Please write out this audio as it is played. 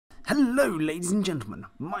Hello ladies and gentlemen,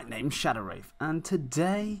 my name's Shadow Wraith, and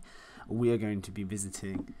today we are going to be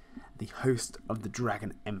visiting the host of the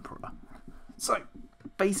Dragon Emperor. So,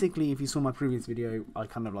 basically, if you saw my previous video, I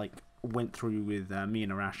kind of like went through with me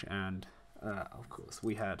and Arash, and of course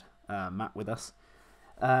we had Matt with us.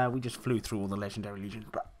 We just flew through all the Legendary Legion,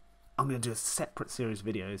 but I'm going to do a separate series of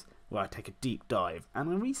videos where I take a deep dive, and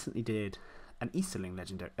I recently did an Easterling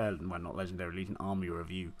Legendary, well not Legendary Legion, army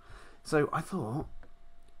review. So I thought,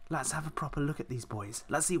 let's have a proper look at these boys.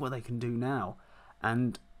 Let's see what they can do now.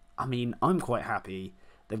 And, I mean, I'm quite happy.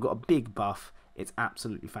 They've got a big buff. It's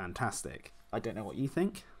absolutely fantastic. I don't know what you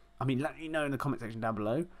think. I mean, let me know in the comment section down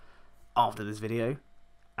below after this video.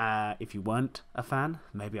 If you weren't a fan,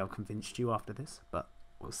 maybe I'll convince you after this, but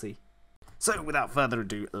we'll see. So, without further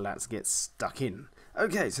ado, let's get stuck in.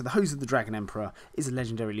 Okay, so the Host of the Dragon Emperor is a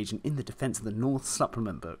Legendary Legion in the Defense of the North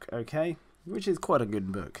supplement book, okay? Which is quite a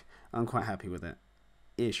good book. I'm quite happy with it.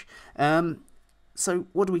 Ish. So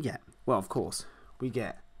what do we get? Well, of course, we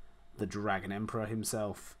get the Dragon Emperor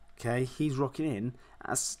himself. Okay, he's rocking in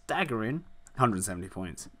at a staggering 170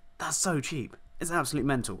 points. That's so cheap. It's absolutely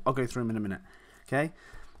mental. I'll go through him in a minute. Okay,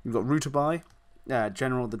 we've got 𝐸𝐸𝐸,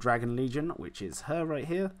 General of the Dragon Legion, which is her right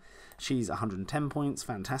here. She's 110 points.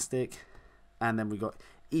 Fantastic. And then we got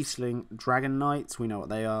Easterling Dragon Knights. We know what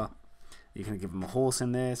they are. You can give them a horse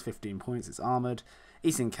in this. 15 points. It's armored.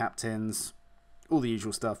 Easterling Captains. All the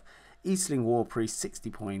usual stuff. Easterling War Priest, 60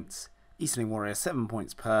 points. Easterling Warrior, 7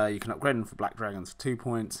 points per. You can upgrade them for Black Dragons for 2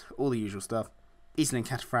 points. All the usual stuff. Easterling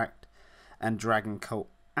Cataphract and Dragon Cult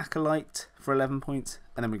Acolyte for 11 points.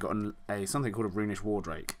 And then we've got something called a Runish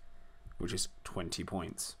Wardrake, which is 20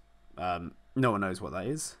 points. No one knows what that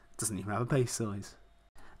is. It doesn't even have a base size.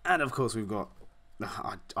 And of course we've got,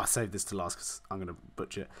 I saved this to last because I'm going to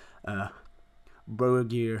butcher it.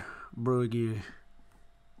 𝐸𝐸𝐸𝐸,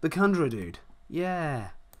 the Conjurer dude.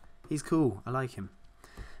 Yeah, he's cool. I like him.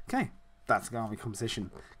 Okay, that's the army composition.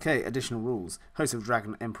 Okay, additional rules. Host of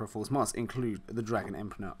Dragon Emperor force must include the Dragon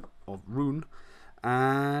Emperor of Rune,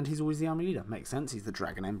 and he's always the army leader. Makes sense, he's the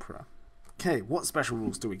Dragon Emperor. Okay, what special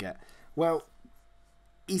rules do we get? Well,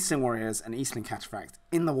 Eastern Warriors and Eastern Cataphract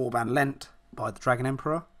in the warband lent by the Dragon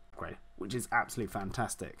Emperor, great, which is absolutely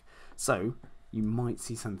fantastic. So, you might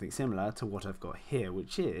see something similar to what I've got here,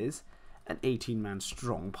 which is an 18-man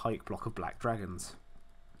strong pike block of Black Dragons.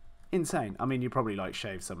 Insane. I mean, you probably like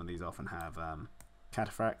shave some of these off and have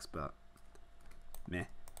cataphracts, but meh,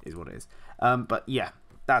 is what it is. But yeah,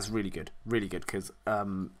 that's really good. Really good, because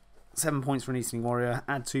 7 points for an Eastern Warrior,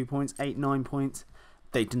 add 2 points, 8, 9 points.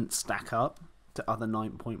 They didn't stack up to other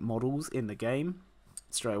 9-point models in the game.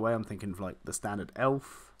 Straight away, I'm thinking of like the standard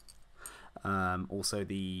elf. Also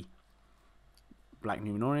the Black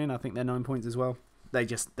Numenorian, I think they're 9 points as well. They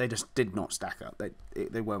just did not stack up.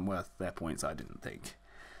 They weren't worth their points, I didn't think,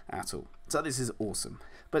 at all. So this is awesome.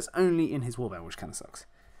 But it's only in his warband, which kind of sucks.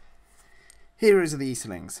 Heroes of the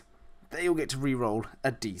Easterlings. They all get to re-roll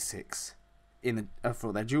a d6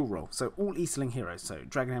 for their dual roll. So all Easterling heroes. So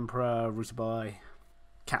Dragon Emperor, 𝐸𝐸𝐸𝐸,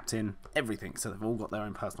 Captain, everything. So they've all got their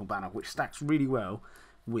own personal banner, which stacks really well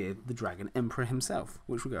with the Dragon Emperor himself,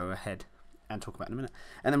 which we'll go ahead and talk about in a minute.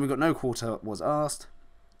 And then we've got no quarter was asked.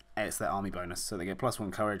 It's their army bonus, so they get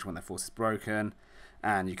 +1 courage when their force is broken,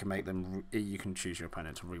 and you can make them. You can choose your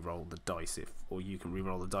opponent to re-roll the dice or you can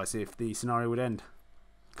re-roll the dice if the scenario would end.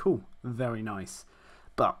 Cool, very nice.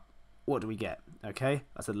 But what do we get? Okay,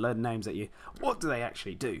 I said a load of names at you. What do they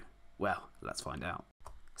actually do? Well, let's find out.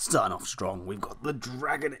 Starting off strong, we've got the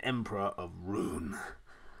Dragon Emperor of Rune.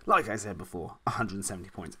 Like I said before, 170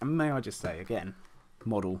 points, and may I just say again,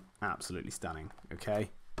 model absolutely stunning.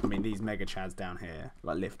 Okay. I mean, these mega chads down here,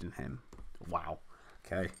 like lifting him, wow.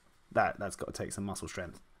 Okay, that's got to take some muscle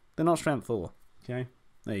strength. They're not strength 4. Okay,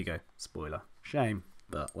 there you go. Spoiler. Shame,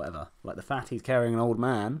 but whatever. Like the fatties carrying an old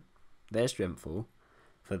man, they're strength 4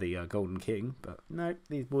 for the Golden King, but no,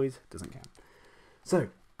 these boys doesn't count. So,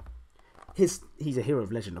 he's a hero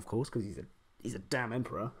of legend, of course, because he's a damn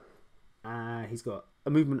emperor. He's got a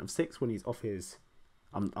movement of 6 when he's off his.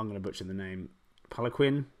 I'm going to butcher the name.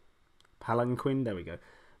 Palanquin. There we go.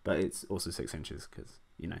 But it's also 6 inches because,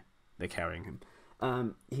 you know, they're carrying him.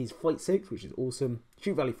 He's fight 6, which is awesome.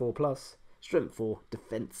 Shoot value 4+, strength 4,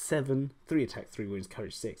 defense 7, 3 attack, 3 wounds,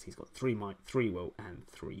 courage 6. He's got 3 might, 3 will, and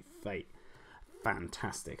 3 fate.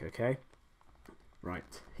 Fantastic, okay?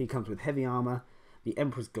 Right. He comes with heavy armor, the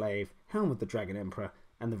Emperor's Glaive, Helm of the Dragon Emperor,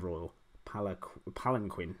 and the Royal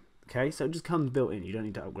Palanquin. Okay, so it just comes built in. You don't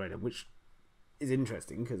need to upgrade him, which is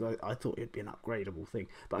interesting because I thought it'd be an upgradable thing,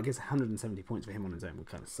 but I guess 170 points for him on his own would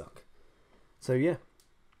kind of suck. So yeah,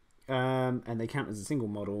 and they count as a single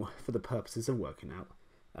model for the purposes of working out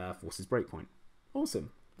Forces Breakpoint.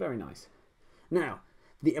 Awesome, Very nice. Now,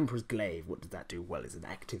 the Emperor's Glaive, what does that do? Well, it's an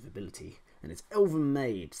active ability, and it's Elven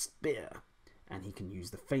Made Spear, and he can use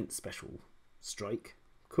the Feint special strike.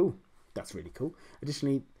 Cool. That's really cool.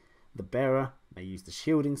 Additionally, the Bearer may use the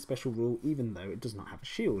Shielding special rule, even though it does not have a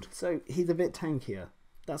shield. So he's a bit tankier.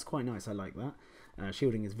 That's quite nice. I like that.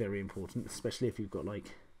 Shielding is very important, especially if you've got,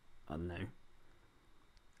 like, I don't know,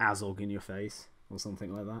 Azog in your face or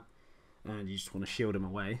something like that, and you just want to shield him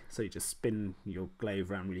away, so you just spin your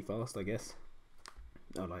glaive around really fast, I guess.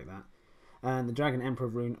 I like that. And the Dragon Emperor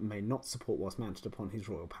rune may not support whilst mounted upon his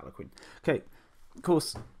Royal Palanquin. Okay, of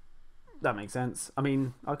course, that makes sense. I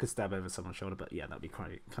mean, I could stab over someone's shoulder, but yeah, that'd be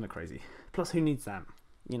kind of crazy. Plus, who needs that?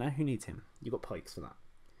 You know, who needs him? You got pikes for that.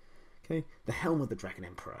 Okay, the Helm of the Dragon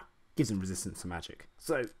Emperor gives him resistance to magic,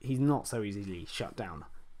 so he's not so easily shut down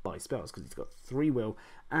by spells because he's got 3 will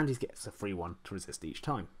and he gets a free 1 to resist each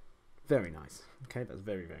time. Very nice. Okay, that's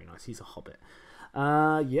very, very nice. He's a hobbit.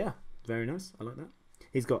 Yeah, very nice. I like that.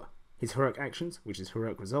 He's got his heroic actions, which is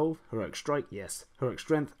heroic resolve, heroic strike, yes, heroic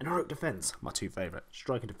strength, and heroic defense. My 2 favourite,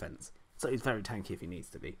 strike and defense. So he's very tanky if he needs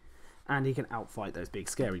to be, and he can outfight those big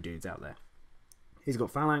scary dudes out there. He's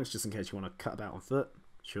got phalanx just in case you want to cut about on foot.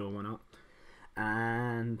 Sure, why not?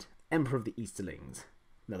 And Emperor of the Easterlings,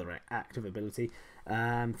 another active ability.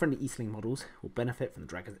 Friendly Easterling models will benefit from the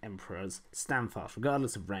Dragon Emperor's standfast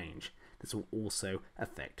regardless of range. This will also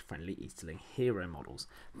affect friendly Easterling hero models.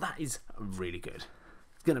 That is really good.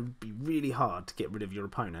 It's going to be really hard to get rid of your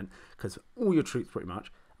opponent because all your troops pretty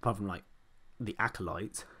much, apart from like the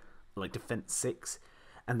acolytes, are like defense 6,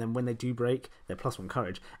 and then when they do break, they're +1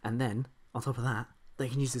 courage, and then on top of that, they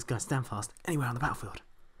can use this guy's standfast anywhere on the battlefield.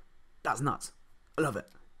 That's nuts. I love it.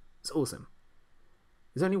 It's awesome.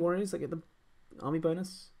 Is there any warriors that get the army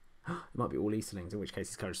bonus? It might be all Easterlings, in which case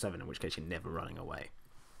it's courage 7, in which case you're never running away.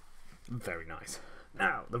 Very nice.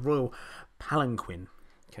 Now, the Royal Palanquin.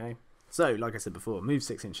 Okay. So, like I said before, move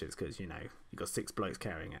 6 inches because, you know, you've got 6 blokes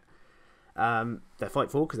carrying it. They're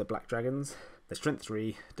fight 4 because they're black dragons. They're strength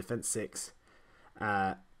 3, defense 6,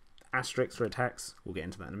 asterisks for attacks. We'll get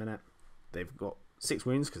into that in a minute. They've got 6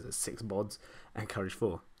 wounds because there's 6 bods, and courage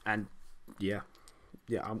 4. And yeah,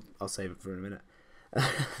 I'll save it for in a minute.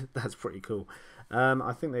 That's pretty cool.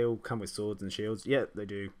 I think they all come with swords and shields. Yeah, they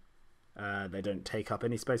do. They don't take up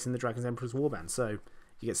any space in the Dragon's Emperor's warband, so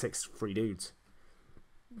you get 6 free dudes.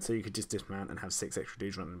 So you could just dismount and have 6 extra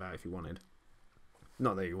dudes running about if you wanted.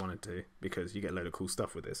 Not that you wanted to, because you get a load of cool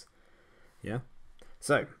stuff with this. Yeah.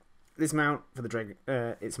 So this mount for the dragon,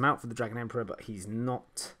 it's a mount for the Dragon Emperor, but he's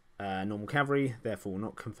not normal cavalry, therefore will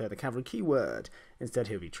not confer the cavalry keyword. Instead,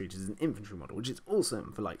 he'll be treated as an infantry model, which is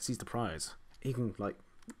awesome for like seize the prize. He can like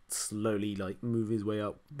slowly like move his way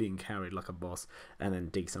up, being carried like a boss, and then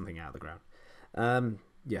dig something out of the ground.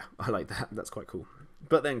 Yeah, I like that. That's quite cool.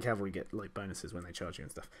 But then cavalry get like bonuses when they charge you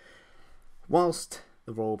and stuff. Whilst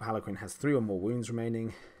the Royal Palanquin has 3 or more wounds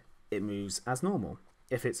remaining, it moves as normal.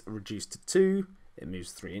 If it's reduced to 2, it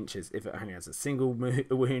moves 3 inches. If it only has a single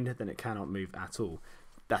wound, then it cannot move at all.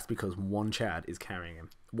 That's because one Chad is carrying him.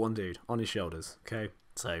 One dude on his shoulders. Okay,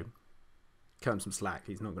 so cut him some slack.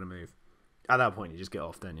 He's not going to move. At that point, you just get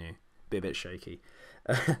off, don't you? Be a bit shaky.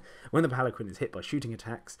 When the Palanquin is hit by shooting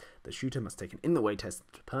attacks, the shooter must take an in-the-way test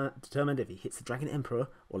to determine if he hits the Dragon Emperor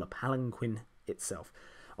or the Palanquin itself.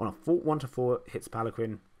 On a 1 to 4, hits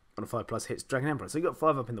Palanquin. On a 5+, hits Dragon Emperor. So you got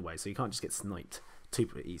 5 up in the way, so you can't just get sniped.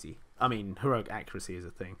 Super easy. I mean, heroic accuracy is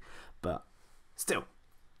a thing, but still,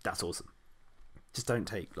 that's awesome. Just don't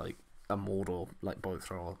take like a Mordor like bow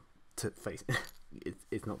thrower to face.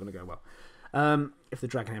 It's not going to go well. If the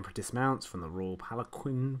Dragon Emperor dismounts from the Royal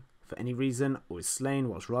Palanquin for any reason, or is slain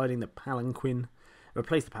whilst riding the Palanquin,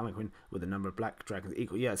 replace the Palanquin with a number of black dragons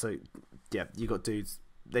equal. Yeah, so yeah, you got dudes.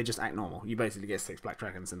 They just act normal. You basically get 6 black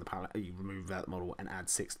dragons in the Palanquin. You remove that model and add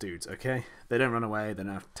 6 dudes. Okay, they don't run away. They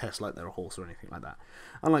don't have to test like they're a horse or anything like that.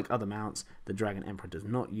 Unlike other mounts, the Dragon Emperor does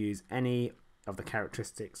not use any of the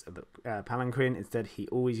characteristics of the Palanquin. Instead, he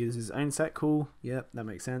always uses his own set. Cool. Yep, that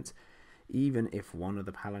makes sense. Even if one of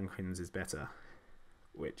the Palanquins is better,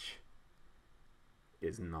 which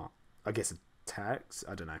is not, I guess, attacks.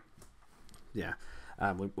 I don't know. Yeah,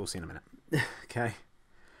 we'll see in a minute. Okay.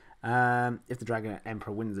 If the Dragon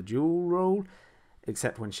Emperor wins a duel roll,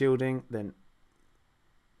 except when shielding, then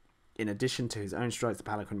in addition to his own strikes, the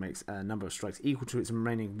Palanquin makes a number of strikes equal to its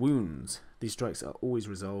remaining wounds. These strikes are always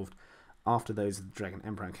resolved after those of the Dragon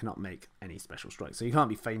Emperor and cannot make any special strikes. So you can't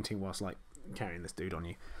be fainting whilst like carrying this dude on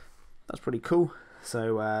you. That's pretty cool.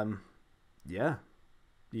 So yeah,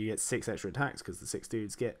 you get 6 extra attacks because the 6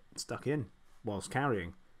 dudes get stuck in whilst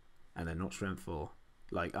carrying, and they're not strength 4.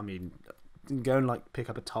 Like, I mean, go and like pick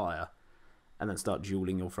up a tire and then start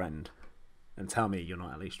dueling your friend. and tell me you're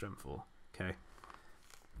not at least strength 4. Okay,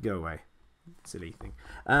 go away, silly thing.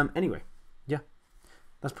 Anyway, yeah,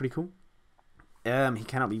 that's pretty cool. He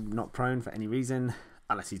cannot be knocked prone for any reason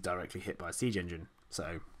unless he's directly hit by a siege engine.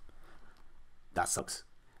 So that sucks.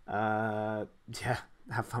 Yeah,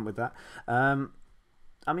 have fun with that.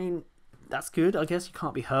 I mean, that's good. I guess you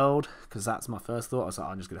can't be hurled, because that's my first thought. I was like,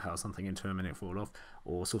 I'm just going to hurl something into him and it'll fall off,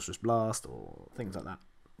 or Sorcerer's Blast, or things like that.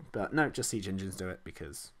 But no, just siege engines do it,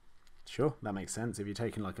 because sure, that makes sense. If you're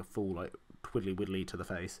taking like a full like twiddly widdly to the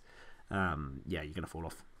face, yeah, you're going to fall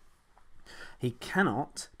off. He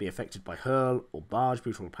cannot be affected by hurl or barge,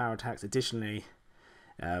 brutal or power attacks. Additionally,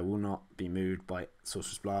 will not be moved by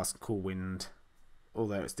Sorcerer's Blast, Cool Wind,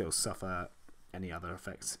 although it still suffer any other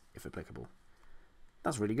effects if applicable.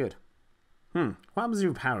 That's really good. What happens if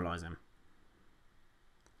you paralyze him?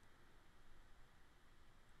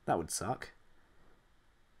 That would suck.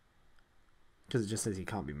 Because it just says he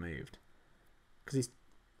can't be moved. Because he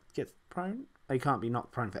gets prone? He can't be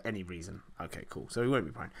knocked prone for any reason. Okay, cool. So he won't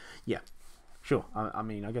be prone. Yeah, sure. I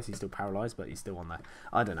mean, I guess he's still paralyzed, but he's still on there.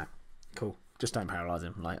 I don't know. Cool. Just don't paralyze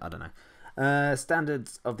him. Like, I don't know.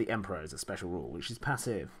 Standards of the Emperor is a special rule, which is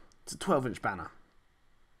passive. It's a 12-inch banner.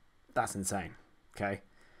 That's insane. Okay.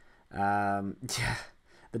 Yeah.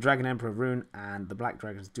 The Dragon Emperor Rune and the Black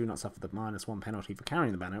Dragons do not suffer the -1 penalty for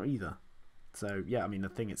carrying the banner either. So, yeah, I mean, the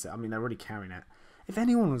thing is, I mean, they're already carrying it. If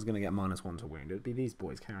anyone was going to get -1 to wound, it would be these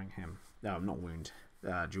boys carrying him. No, not wound.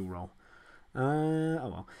 Dual roll. Oh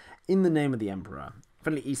well. In the name of the Emperor,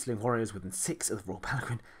 friendly Eastling warriors within 6 of the Royal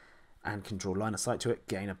Palanquin and can draw line of sight to it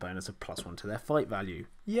gain a bonus of +1 to their fight value.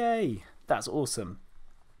 Yay! That's awesome.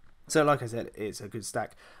 So, like I said, it's a good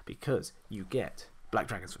stack because you get Black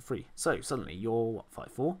Dragons for free. So, suddenly you're, what,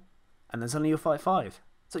 fight 4? And then suddenly you're fight 5.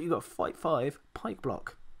 So, you've got fight 5 pike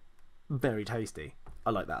block. Very tasty.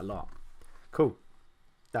 I like that a lot. Cool.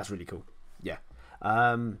 That's really cool. Yeah.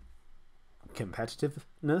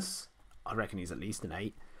 Competitiveness, I reckon he's at least an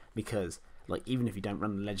 8, because like even if you don't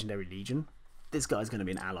run the Legendary Legion, this guy's going to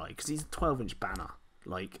be an ally because he's a 12-inch banner.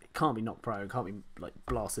 Like, can't be knocked prone, can't be like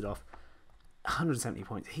blasted off. 170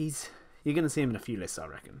 points. You're going to see him in a few lists, I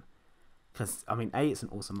reckon. Because I mean, A, it's an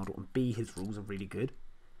awesome model, and B, his rules are really good.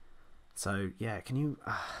 So yeah, can you?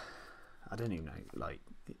 I don't even know. Like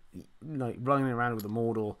running around with a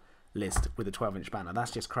Mordor list with a 12-inch banner.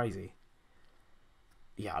 That's just crazy.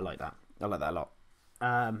 Yeah, I like that. I like that a lot.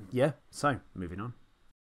 Yeah, so moving on.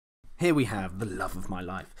 Here we have the love of my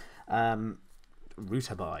life.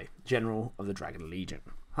 Rutabai, General of the Dragon Legion.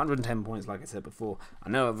 110 points, like I said before. I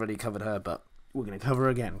know I've already covered her, but we're going to cover her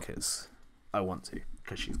again because I want to,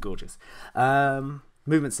 because she's gorgeous.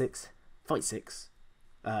 Movement 6, Fight 6,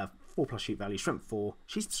 4+ shoot value, Strength 4.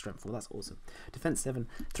 She's Strength 4, that's awesome. Defense 7,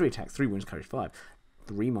 3 attacks, 3 wounds, Courage 5.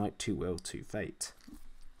 3 might, 2 will, 2 fate.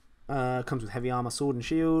 Comes with heavy armor, sword and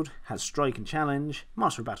shield. Has strike and challenge.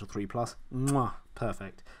 Master of battle 3+. Mwah,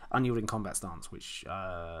 perfect. Unyielding combat stance, which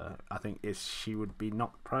I think if she would be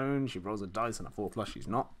knocked prone, she rolls a dice and a 4+. She's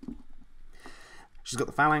not. She's got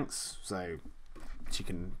the phalanx, so she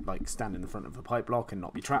can like stand in the front of a pipe block and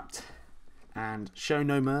not be trapped. And show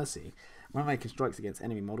no mercy. When making strikes against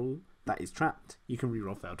enemy model that is trapped, you can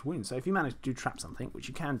reroll fail to wound. So if you manage to trap something, which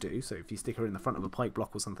you can do, so if you stick her in the front of a pipe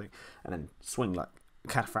block or something and then swing like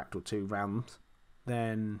cataphract or 2 rounds,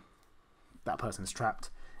 then that person's trapped.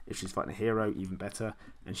 If she's fighting a hero, even better,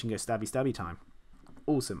 and she can go stabby time.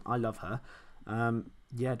 Awesome. I love her.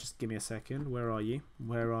 Yeah, just give me a second. Where are you?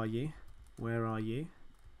 Where are you? Where are you?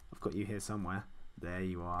 I've got you here somewhere. There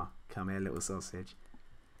you are. Come here, little sausage.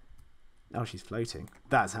 Oh, she's floating.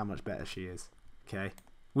 That's how much better she is. Okay.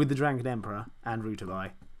 With the Dragon Emperor and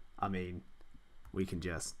Rutabai, I mean, we can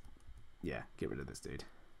just, yeah, get rid of this dude.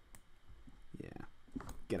 Yeah.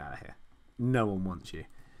 Get out of here. No one wants you.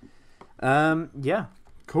 Yeah.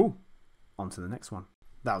 Cool. On to the next one.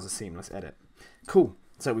 That was a seamless edit. Cool.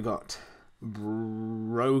 So we got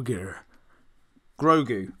Grogu.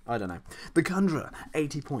 I don't know. The Conjurer.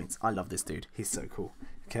 80 points. I love this dude. He's so cool.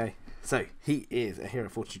 Okay. So he is a hero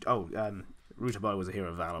of fortitude. Oh, Rutabai was a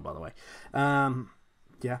hero of valor, by the way.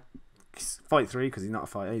 Yeah. Fight 3 because he's not a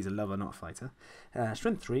fighter. He's a lover, not a fighter.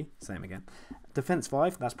 Strength 3, same again. Defense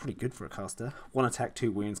 5, that's pretty good for a caster. 1 attack,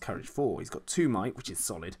 2 wounds, Courage 4. He's got 2 might, which is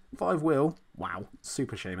solid. 5 will, wow,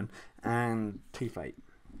 super shaman, and 2 fate.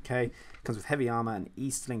 Okay, comes with heavy armor and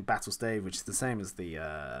Eastling battle stave, which is the same as the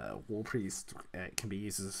War Priest. It can be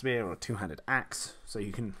used as a spear or a 2-handed axe, so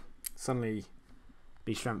you can suddenly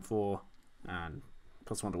be Strength 4 and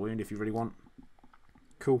 +1 to wound if you really want.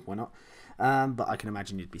 Cool, why not? But I can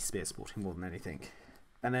imagine you'd be spear sporting more than anything.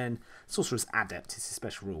 And then Sorcerer's Adept is his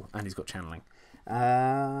special rule, and he's got channeling.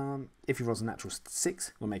 If he rolls a natural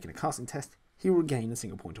 6 when making a casting test, he will regain a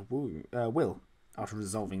single point of will after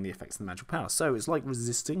resolving the effects of the magical power. So it's like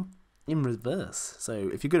resisting in reverse. So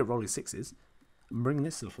if you're good at rolling 6s, bring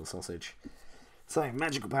this little sausage. So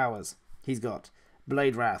magical powers. He's got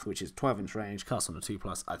Blade Wrath, which is 12-inch range, cast on a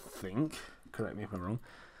 2+, I think. Correct me if I'm wrong.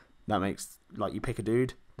 That makes, like, you pick a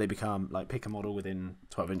dude, they become, like, pick a model within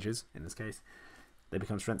 12 inches, in this case. They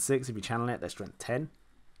become strength 6. If you channel it, they're strength 10.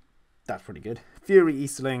 That's pretty good. Fury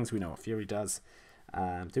Easterlings, we know what Fury does.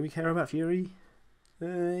 Do we care about Fury?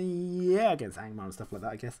 Yeah, against Angmar and stuff like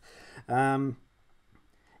that, I guess.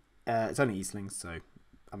 It's only Eastlings, so,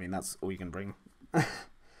 I mean, that's all you can bring.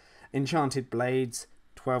 Enchanted Blades,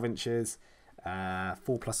 12 inches,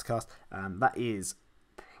 4+ cast. That is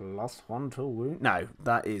 +1 to wound. No,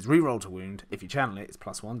 that is reroll to wound. If you channel it, it's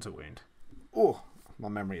 +1 to wound. Oh, my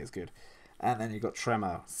memory is good. And then you've got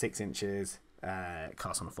Tremor, 6 inches,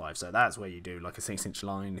 cast on a 5. So that's where you do like a 6-inch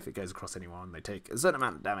line. If it goes across anyone, they take a certain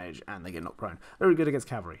amount of damage and they get knocked prone. Very good against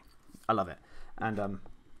cavalry. I love it. And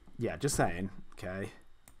yeah, just saying. Okay,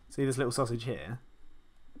 see this little sausage here,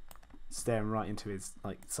 staring right into his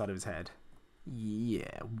side of his head.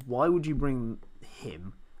 Yeah, why would you bring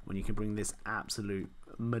him when you can bring this absolute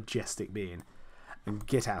majestic being? And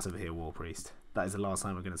get out of here, War Priest. That is the last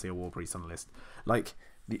time we're going to see a War Priest on the list. Like,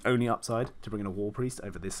 the only upside to bringing a War Priest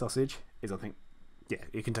over this sausage is, I think, yeah,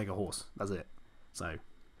 you can take a horse. That's it. So,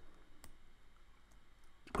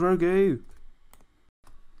 Grogu.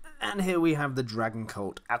 And here we have the Dragon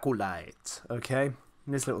Cult Acolyte. Okay,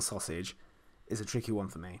 this little sausage is a tricky one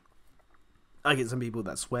for me. I get some people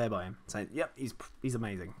that swear by him, saying, "Yep, he's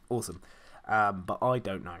amazing, awesome," but I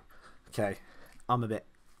don't know. Okay, I'm a bit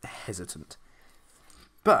hesitant.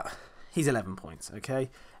 But he's 11 points.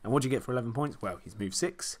 Okay, and what do you get for 11 points? Well, he's move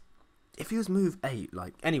 6. If he was move 8,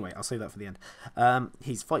 anyway, I'll save that for the end.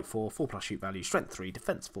 He's fight 4, 4+ shoot value, strength 3,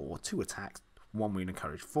 defense 4, 2 attacks, 1 wound and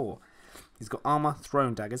courage 4. He's got armor,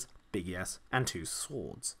 throwing daggers, big yes, and 2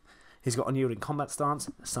 swords. He's got unyielding combat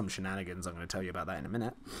stance, some shenanigans. I'm going to tell you about that in a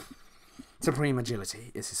minute. Supreme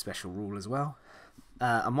Agility is his special rule as well.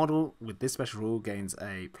 A model with this special rule gains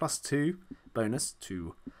a +2 bonus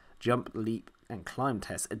to jump, leap, and climb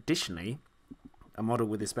tests. Additionally, a model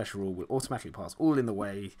with this special rule will automatically pass all in the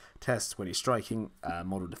way tests when he's striking a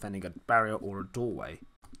model defending a barrier or a doorway.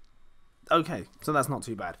 Okay, so that's not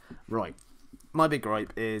too bad. Right, my big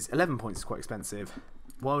gripe is 11 points is quite expensive.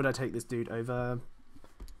 Why would I take this dude over,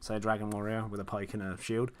 say, a Dragon Warrior with a pike and a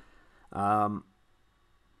shield?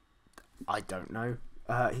 I don't know.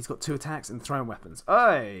 He's got 2 attacks and throwing weapons.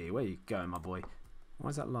 Hey, where you going, my boy?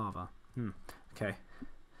 Why is that lava? Okay.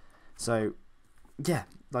 So, yeah,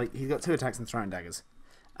 he's got 2 attacks and throwing daggers.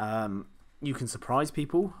 You can surprise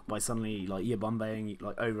people by suddenly bombaying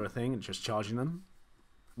over a thing and just charging them,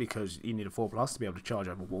 because you need a 4+ to be able to charge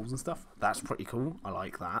over walls and stuff. That's pretty cool. I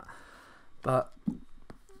like that. But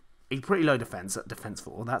he's pretty low defense at defense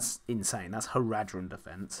 4. That's insane. That's Haradron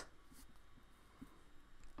defense.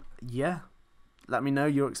 Yeah, let me know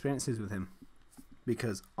your experiences with him,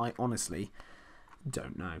 because I honestly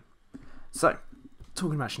don't know. So,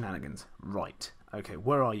 talking about shenanigans, right? Okay,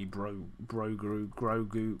 where are you, Grogu?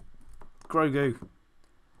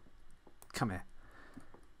 Come here.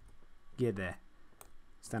 Get there.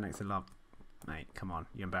 Stand next to love, mate. Come on,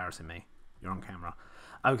 you're embarrassing me. You're on camera.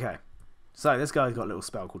 Okay, so this guy's got a little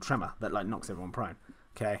spell called Tremor that knocks everyone prone.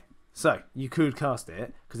 Okay, so you could cast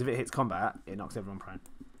it, because if it hits combat, it knocks everyone prone.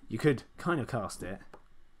 You could kind of cast it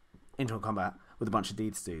into a combat with a bunch of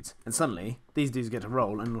these dudes, and suddenly these dudes get to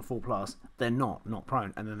roll, and on a 4+, they're not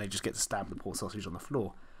prone, and then they just get to stab the poor sausage on the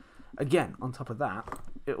floor. Again, on top of that,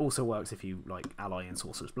 it also works if you ally in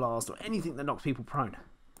Sorcerer's Blast or anything that knocks people prone.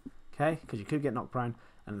 Okay, because you could get knocked prone,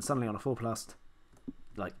 and then suddenly on a 4+,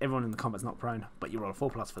 everyone in the combat's knocked prone, but you roll a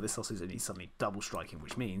 4+ for this sausage, and he's suddenly double striking,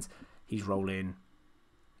 which means he's rolling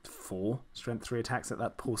 4 strength 3 attacks at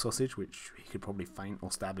that poor sausage, which he could probably feint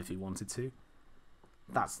or stab if he wanted to.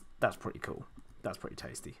 That's pretty cool. That's pretty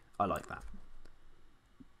tasty. I like that.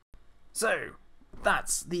 So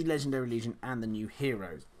that's the Legendary Legion and the new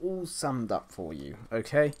heroes all summed up for you.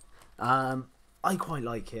 Okay, I quite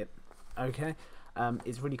like it. Okay,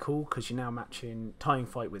 it's really cool because you're now matching tying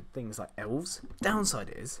fight with things like elves.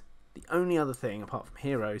 Downside is the only other thing apart from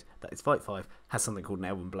heroes that is fight 5 has something called an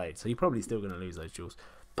elven blade, so you're probably still going to lose those duels.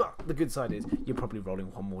 But the good side is you're probably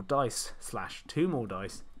rolling 1 more dice / 2 more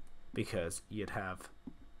dice, because you'd have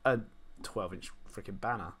a 12-inch freaking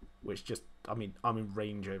banner, which just, I'm in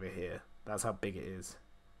range over here. That's how big it is.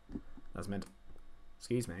 That's meant.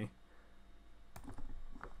 Excuse me.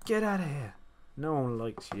 Get out of here. No one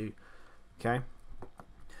likes you. Okay.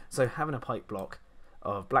 So having a pike block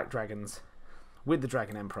of black dragons with the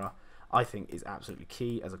Dragon Emperor, I think is absolutely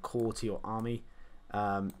key as a core to your army.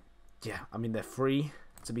 Yeah, I mean, they're free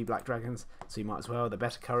to be Black Dragons, so you might as well. They're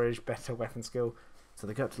better courage, better weapon skill, so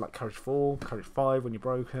they go up to like courage 4, courage 5 when you're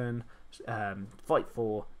broken, fight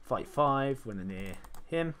 4, fight 5 when they're near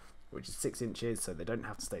him, which is 6 inches, so they don't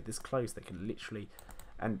have to stay this close. They can literally,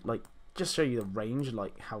 and like, just show you the range,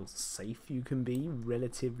 like how safe you can be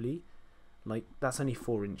relatively. Like, that's only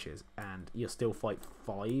 4 inches, and you'll still fight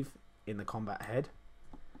 5 in the combat head.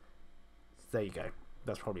 There you go.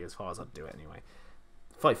 That's probably as far as I'd do it anyway.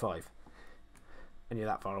 Fight 5, and you're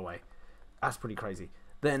that far away. That's pretty crazy.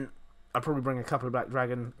 Then I'd probably bring a couple of Black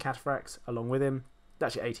Dragon cataphracts along with him.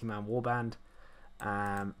 That's your 80-man warband.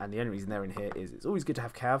 And the only reason they're in here is it's always good to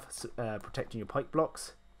have cav protecting your pike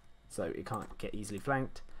blocks, so it can't get easily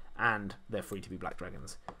flanked, and they're free to be Black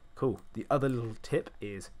Dragons. Cool. The other little tip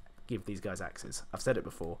is give these guys axes. I've said it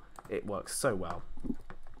before. It works so well.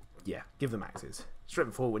 Yeah, give them axes.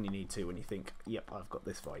 Strength 4 when you need to, when you think, yep, I've got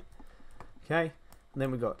this fight. Okay. And then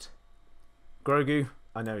we got Grogu.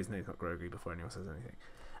 I know his name's not Grogu before anyone says anything.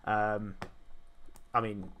 I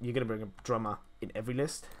mean, you're going to bring a drummer in every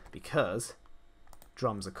list because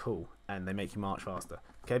drums are cool and they make you march faster.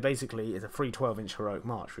 Okay, basically, it's a free 12-inch heroic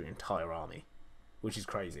march for your entire army, which is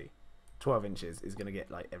crazy. 12 inches is going to get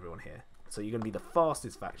like everyone here. So you're going to be the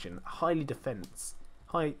fastest faction, pretty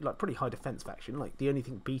high defense faction. Like, the only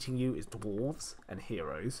thing beating you is dwarves and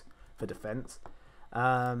heroes for defense.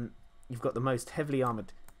 You've got the most heavily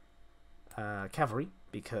armored cavalry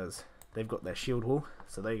because they've got their shield wall,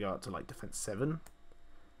 so they go up to like defense 7.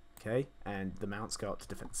 Okay, and the mounts go up to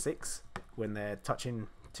defense 6 when they're touching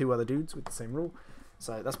 2 other dudes with the same rule.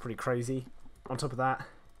 So that's pretty crazy. On top of that,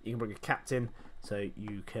 you can bring a captain, so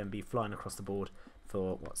you can be flying across the board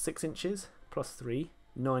for what, 6 inches plus 3,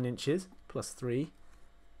 9 inches plus 3,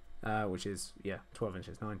 which is, yeah, 12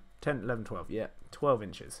 inches, 9, 10, 11, 12, yeah, 12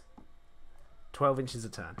 inches. 12 inches a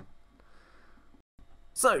turn.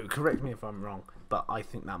 So, correct me if I'm wrong, but I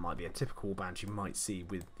think that might be a typical band you might see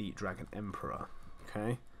with the Dragon Emperor.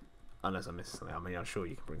 Okay? Unless I missed something. I mean, I'm sure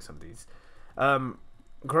you can bring some of these.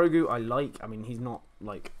 Grogu, I like. I mean, he's not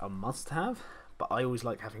like a must-have, but I always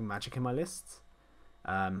like having magic in my lists.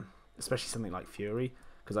 Especially something like Fury,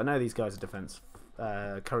 because I know these guys are defense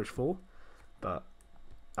courage 4, but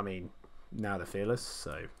I mean, now they're fearless,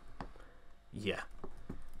 so yeah.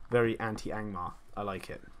 Very anti-Angmar. I like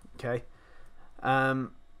it. Okay?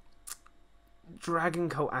 Dragon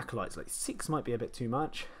Cult Acolytes, like 6 might be a bit too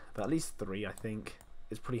much, but at least 3 I think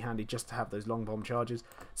is pretty handy just to have those long bomb charges.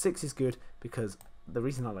 6 is good because the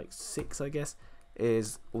reason I like 6, I guess,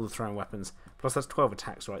 is all the thrown weapons. Plus that's 12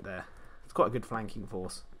 attacks right there. It's quite a good flanking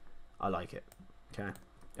force. I like it. Okay,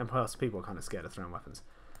 and plus people are kind of scared of thrown weapons.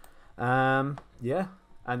 Yeah,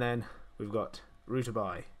 and then we've got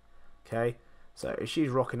Rutabai. Okay, so if she's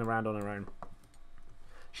rocking around on her own,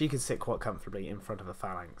 she can sit quite comfortably in front of a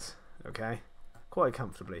phalanx, okay? Quite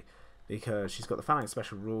comfortably, because she's got the phalanx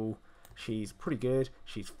special rule. She's pretty good.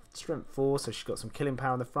 She's strength 4, so she's got some killing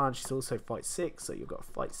power in the front. She's also fight 6, so you've got a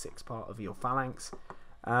fight 6 part of your phalanx.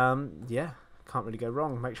 Yeah, can't really go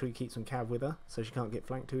wrong. Make sure you keep some cav with her, so she can't get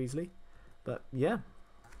flanked too easily. But yeah,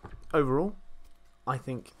 overall, I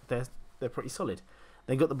think they're pretty solid.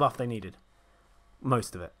 They got the buff they needed,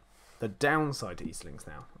 most of it. The downside to Eastlings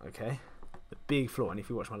now, okay? The big flaw, and if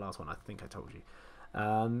you watch my last one, I think I told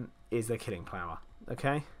you, is their killing power,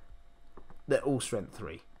 okay? They're all strength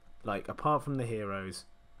 3. Like, apart from the heroes,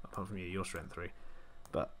 apart from you, you're strength 3.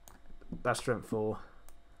 But that's strength 4,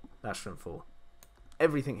 that's strength 4.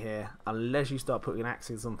 Everything here, unless you start putting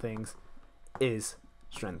axes on things, is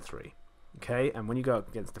strength 3. Okay? And when you go up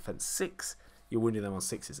against defense 6, you're wounding them on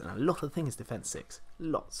 6s. And a lot of things defense 6.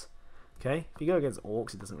 Lots. Okay? If you go against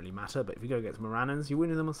orcs, it doesn't really matter. But if you go against Morannons, you're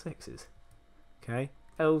wounding them on 6s. Okay,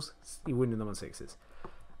 elves, you're winning them on 6s.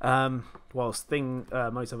 Whilst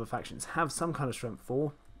most other factions have some kind of strength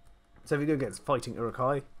 4. So if you go against fighting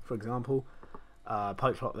Urukai, for example,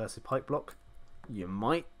 pipe block versus pipe block, you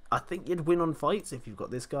might, I think you'd win on fights if you've got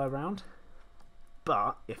this guy around.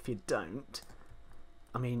 But if you don't,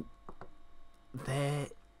 I mean,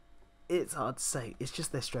 it's hard to say. It's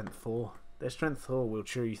just their strength 4. Their strength 4 will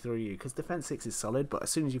chew you through you, because defense 6 is solid, but as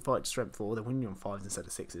soon as you fight strength 4, they're winning you on 5s instead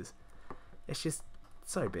of 6s. It's just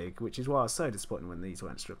so big, which is why I was so disappointed when these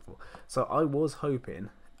weren't strip 4. So I was hoping,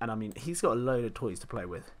 and I mean, he's got a load of toys to play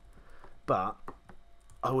with, but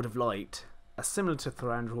I would have liked a similar to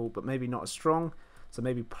Thranduil, but maybe not as strong. So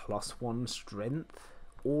maybe +1 strength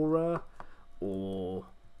aura, or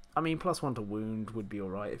I mean, +1 to wound would be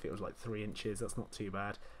alright if it was like 3 inches. That's not too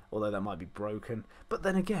bad, although that might be broken. But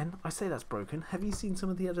then again, I say that's broken. Have you seen some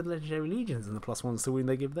of the other legendary legions and the +1s to wound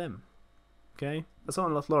they give them? Okay,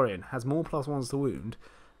 Assault and Lothlorien has more +1s to wound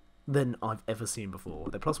than I've ever seen before.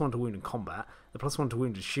 They're +1 to wound in combat, they're +1 to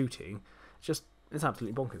wound in shooting. It's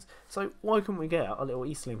absolutely bonkers. So why couldn't we get our little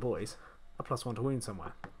Eastling boys a +1 to wound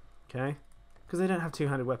somewhere? Okay, because they don't have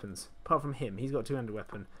two-handed weapons. Apart from him, he's got a two-handed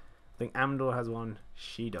weapon. I think Amdor has one,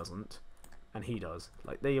 she doesn't, and he does.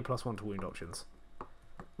 Like, they're your +1 to wound options.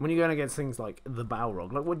 When you're going against things like the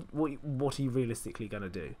Balrog, like what are you realistically going to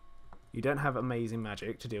do? You don't have amazing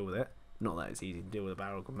magic to deal with it. Not that it's easy to deal with a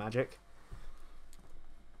Balrog with magic.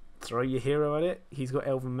 Throw your hero at it. He's got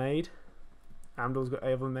Elven Maid. Amdor's got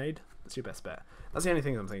Elven Maid. That's your best bet. That's the only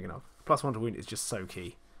thing I'm thinking of. +1 to wound is just so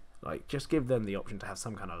key. Like, just give them the option to have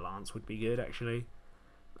some kind of lance would be good, actually.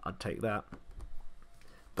 I'd take that.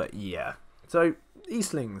 But yeah. So,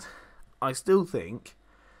 Eastlings. I still think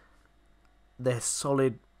they're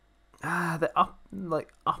solid. They're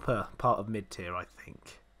upper part of mid-tier, I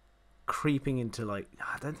think. Creeping into, like,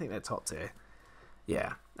 I don't think they're top tier.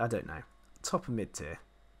 Yeah, I don't know. Top of mid-tier.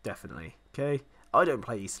 Definitely. Okay? I don't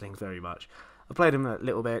play Eastlings very much. I played them a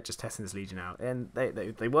little bit, just testing this Legion out, and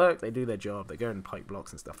they work, they do their job, they go and pipe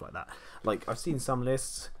blocks and stuff like that. Like, I've seen some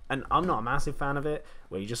lists, and I'm not a massive fan of it,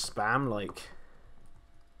 where you just spam, like,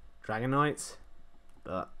 Dragon Knights,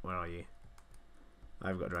 but where are you?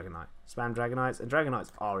 I've got Dragon Knight. Spam Dragon Knights, and Dragon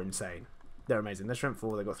Knights are insane. They're amazing. They're strength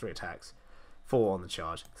 4, they've got 3 attacks, 4 on the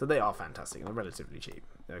charge, so they are fantastic, and they're relatively cheap,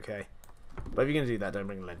 okay? But if you're going to do that, don't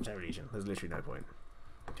bring a Legendary Legion. There's literally no point,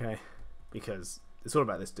 okay? Because it's all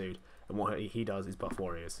about this dude, and what he does is buff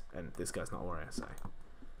warriors, and this guy's not a warrior, so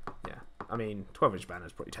yeah. I mean, 12-inch banner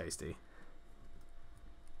is pretty tasty,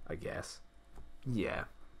 I guess. Yeah.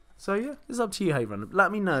 So yeah, it's up to you how you run them.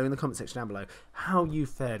 Let me know in the comment section down below how you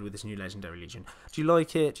fared with this new Legendary Legion. Do you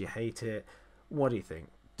like it? Do you hate it? What do you think?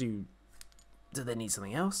 Do they need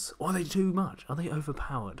something else? Or are they too much? Are they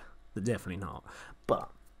overpowered? They're definitely not.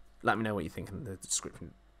 But let me know what you think in the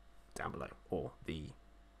description down below, or the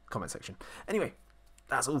comment section. Anyway,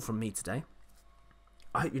 that's all from me today.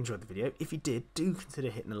 I hope you enjoyed the video. If you did, do consider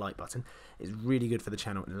hitting the like button. It's really good for the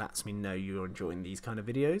channel and lets me know you're enjoying these kind of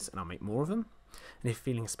videos, and I'll make more of them. And if you're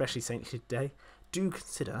feeling especially saintly today, do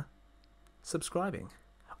consider subscribing.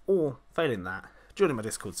 Or, failing that, joining my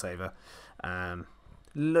Discord server.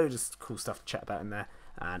 Loads of cool stuff to chat about in there,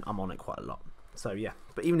 and I'm on it quite a lot. So yeah,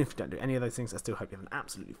 but even if you don't do any of those things, I still hope you have an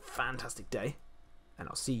absolutely fantastic day, and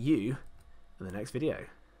I'll see you in the next video.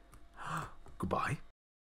 Goodbye.